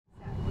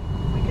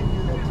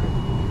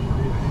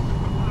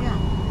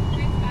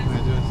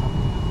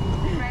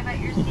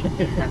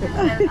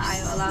I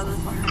allow this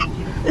one.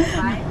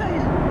 Bye.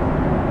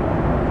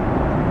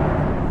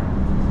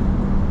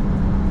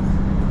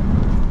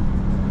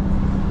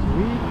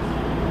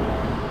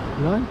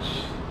 Lunch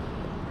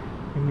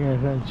en el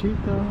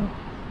ranchito.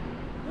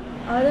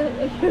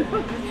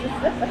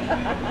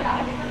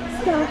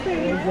 Stop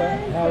it.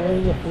 How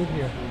was the food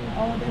here?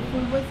 Oh, the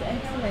food was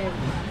excellent.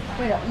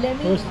 Wait, let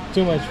me. It was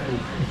too much food.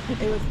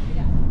 It was.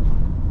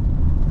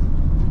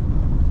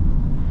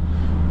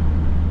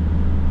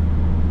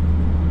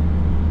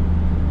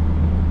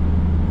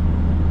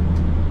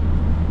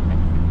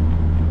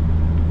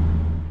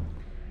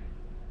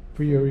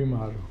 For your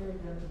remodel.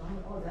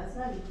 Oh, that's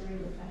how you bring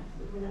it back.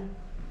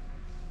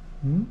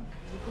 Hmm?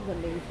 This is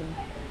amazing.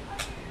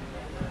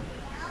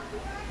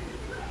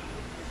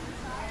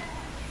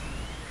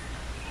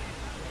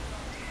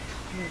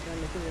 Oh my God,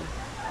 look at this.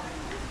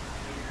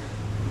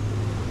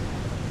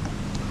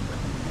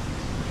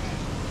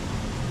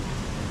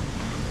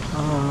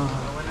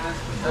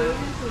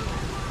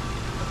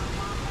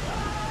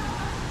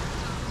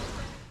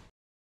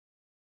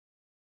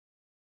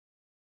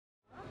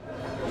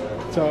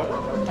 So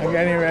I'm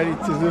getting ready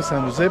to do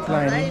some zip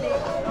lining.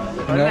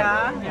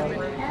 Hola.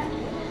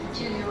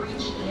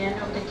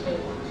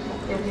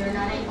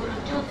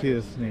 See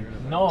the snake?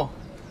 No.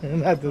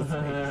 Not the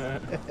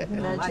snake.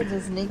 Imagine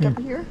the snake up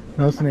here.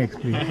 No snakes,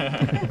 please.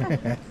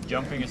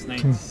 Jumping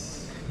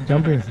snakes.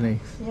 Jumping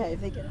snakes. Yeah,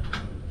 if they get.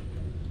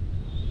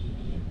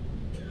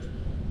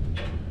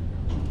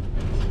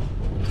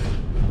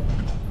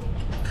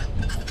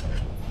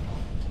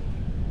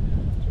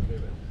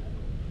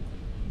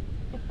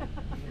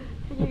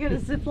 You gonna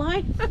zip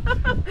line?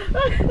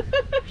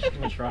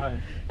 We'll try.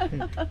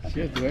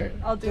 Should do it.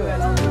 I'll do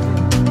it. I'll do it.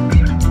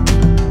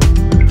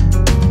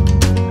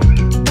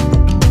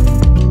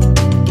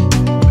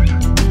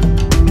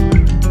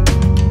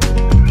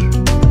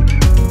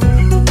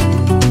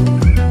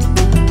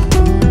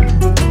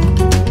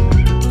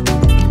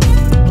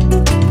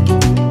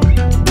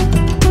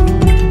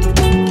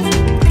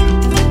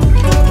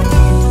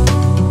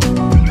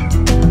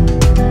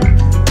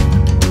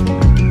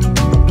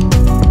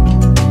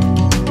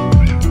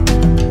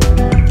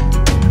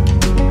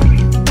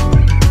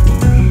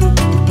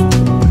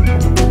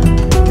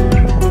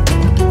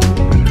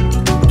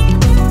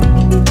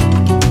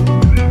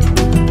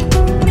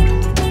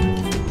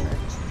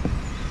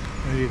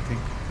 What do you think?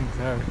 Things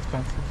are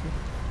expensive here?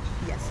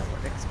 Yes, a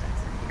little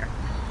expensive here.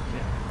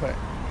 Yeah, but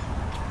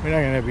we're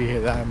not gonna be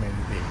here that many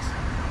days.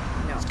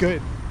 No. It's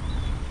good.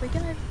 We're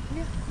gonna.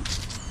 Yeah.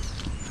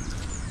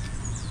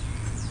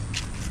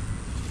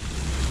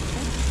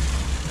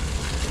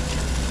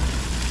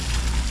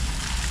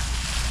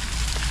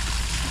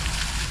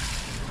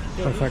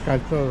 Para sacar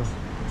todo.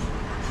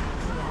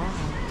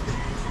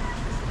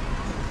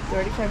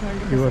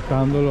 3,500. Y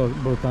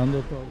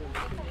botando todo.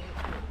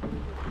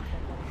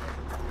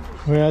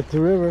 We're at the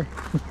river.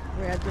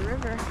 We're at the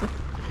river.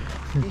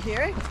 You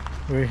hear it?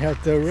 We're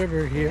at the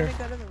river We're here. gonna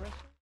go to the river.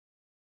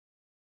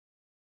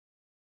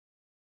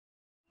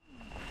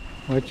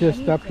 Watch your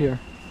step here.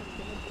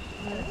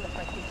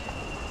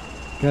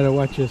 Gotta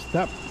watch your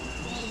step.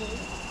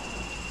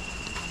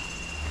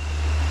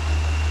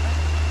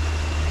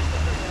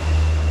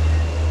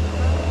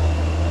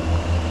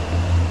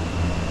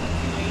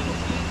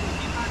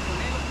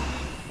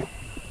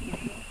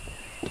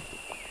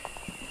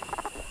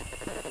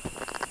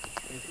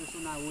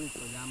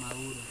 Adulto ya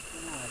maduro. Es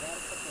una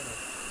lagarta, pero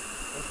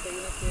este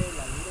viene que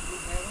la Little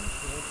Blue Heron,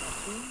 que es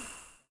azul.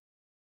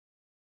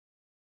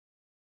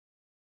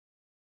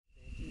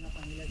 Es una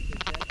familia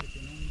especial que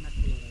tiene una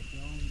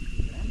coloración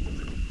diferente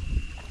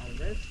al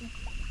resto.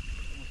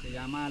 Como se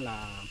llama la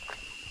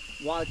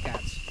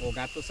Wildcats o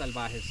gatos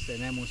salvajes.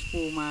 Tenemos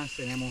pumas,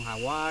 tenemos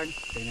jaguar,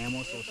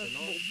 tenemos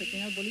ocelot.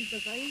 Pequeñas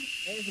bolitas ahí,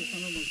 esos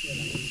son los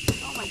murciélagos.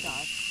 Oh my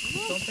God.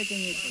 Son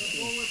pequeñitos. Sí.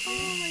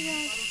 Oh my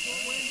God.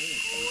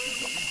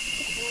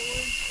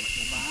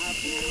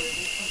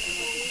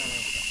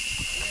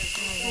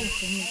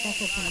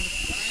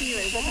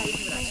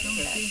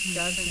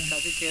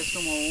 Casi que es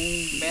como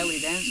un belly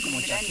dance, como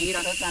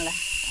Shakira.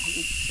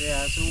 Se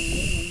hace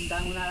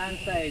una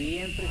danza de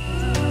vientre.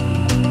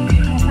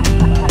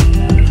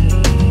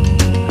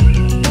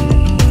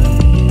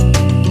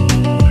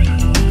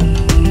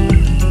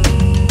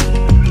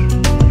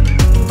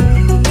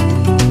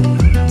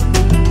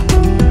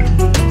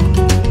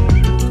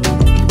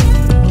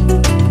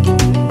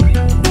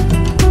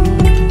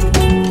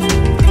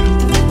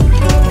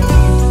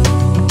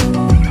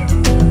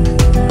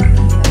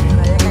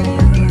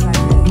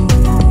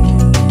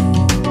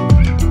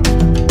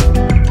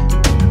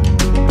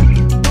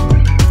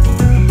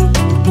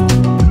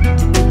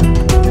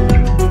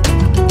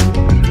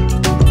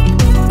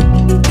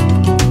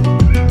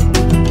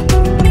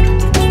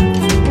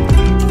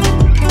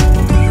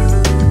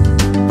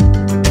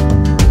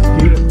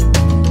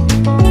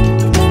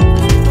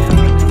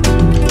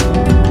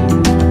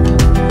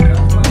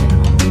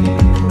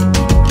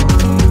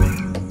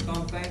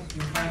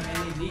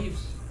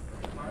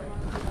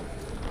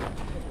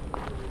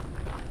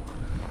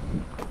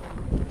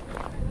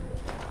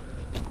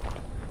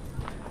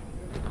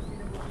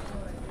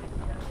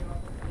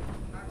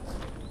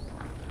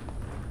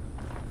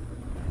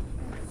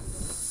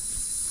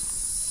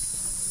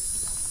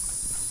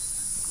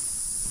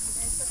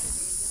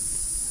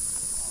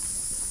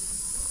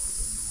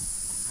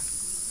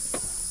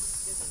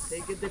 They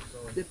get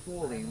the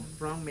pollen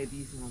from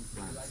medicinal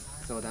plants.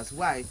 So that's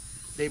why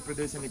they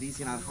produce a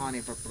medicinal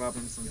honey for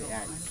problems on the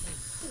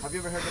eyes. Have you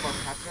ever heard about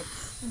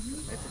cataracts?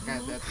 That's a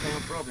kind of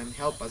problem.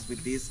 Help us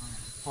with this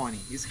honey.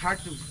 It's hard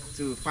to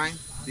find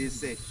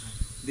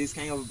this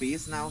kind of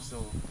bees now,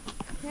 so.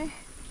 Okay.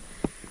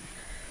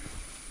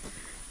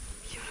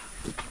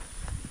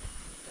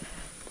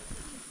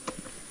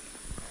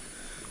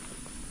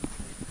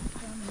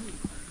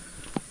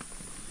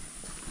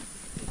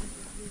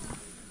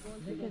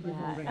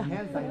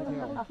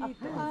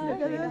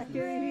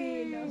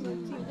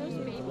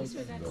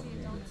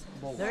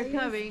 They're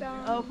coming.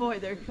 Oh boy,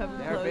 they're coming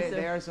closer.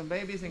 There are some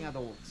babies and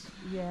adults.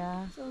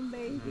 Yeah. Some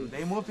babies.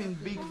 They move in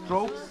big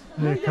troops.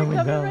 They're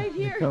coming down. right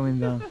here. They're coming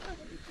down.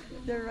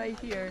 They're right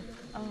here.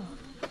 Oh.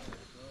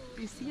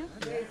 Do you see them?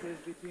 Places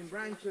between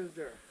branches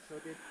there. So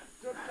the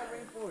tropical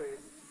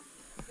rainforest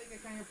is like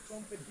a kind of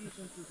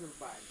competition to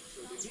survive.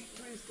 So the big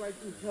trees try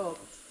to help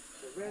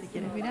the rest.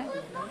 ¿Quieres mirar?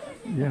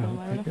 Yeah.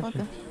 Tomar una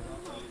foto.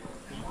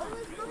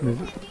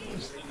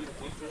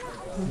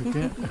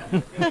 Okay.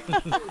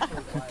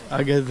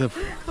 I'll get the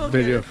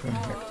video from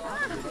here.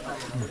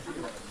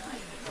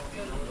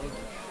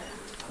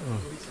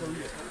 Oh.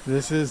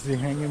 This is the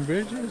hanging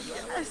bridges?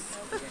 Yes.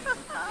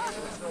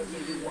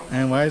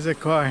 And why is it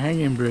called a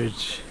hanging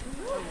bridge?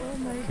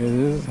 Because it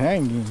is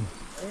hanging It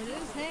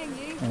is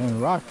hanging.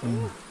 and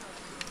rocking.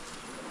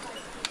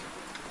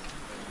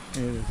 It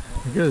is.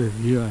 Look at the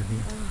view out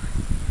here.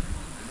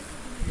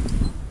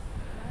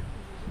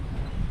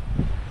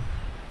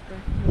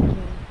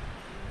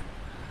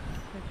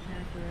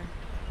 Spectacular.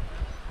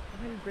 How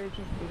many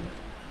bridges do you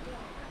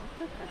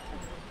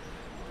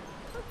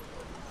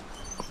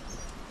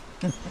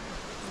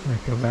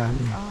Like a valley.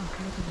 Oh,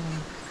 look at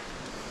that.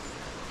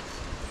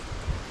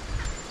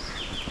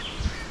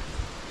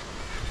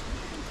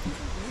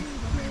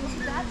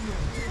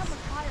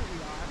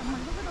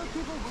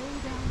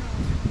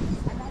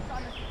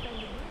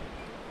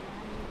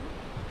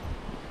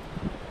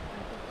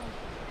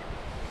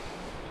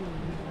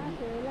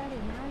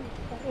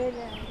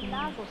 El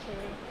lago se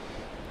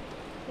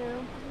ve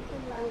un poquito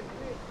el lago.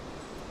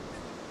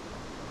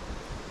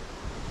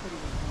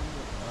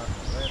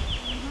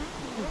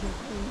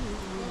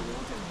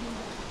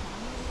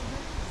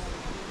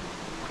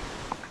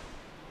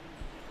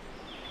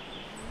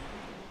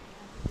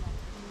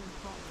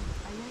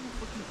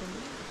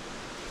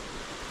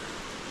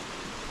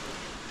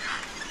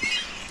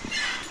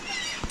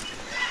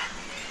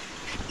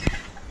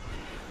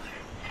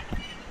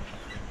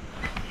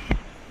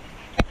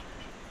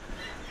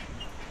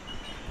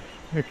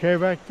 You okay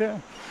back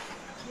there?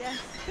 Yes.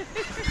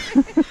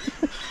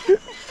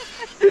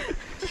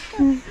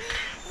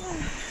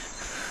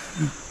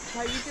 How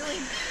are you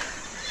doing?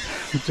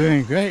 I'm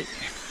doing great.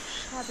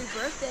 Happy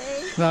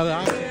birthday. Now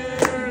that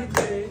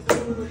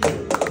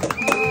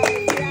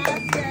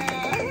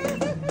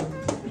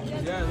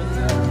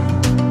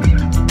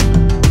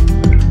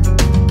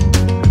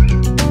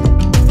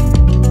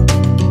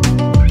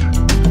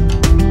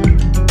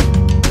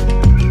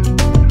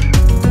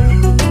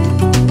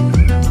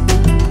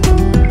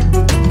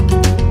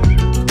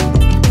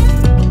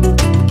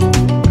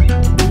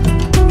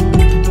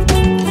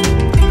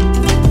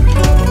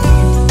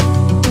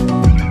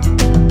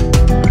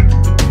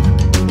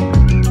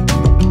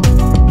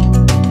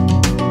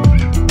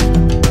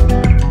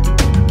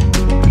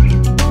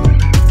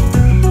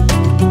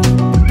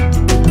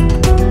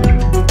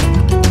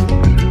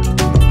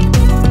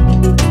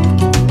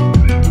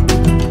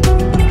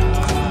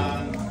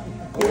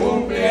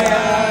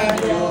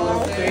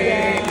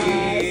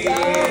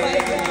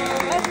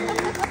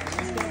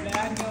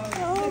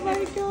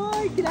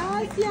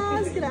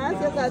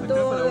Gracias a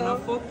todos.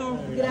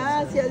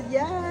 Gracias,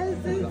 yes.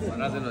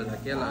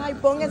 Ay,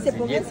 pónganse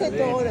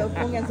todos.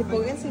 Pónganse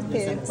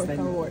ustedes, por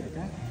favor.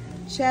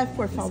 Chef,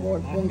 por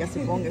favor,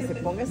 póngase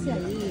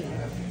ahí.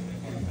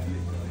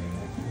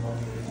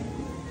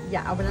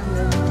 Ya, hablando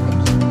de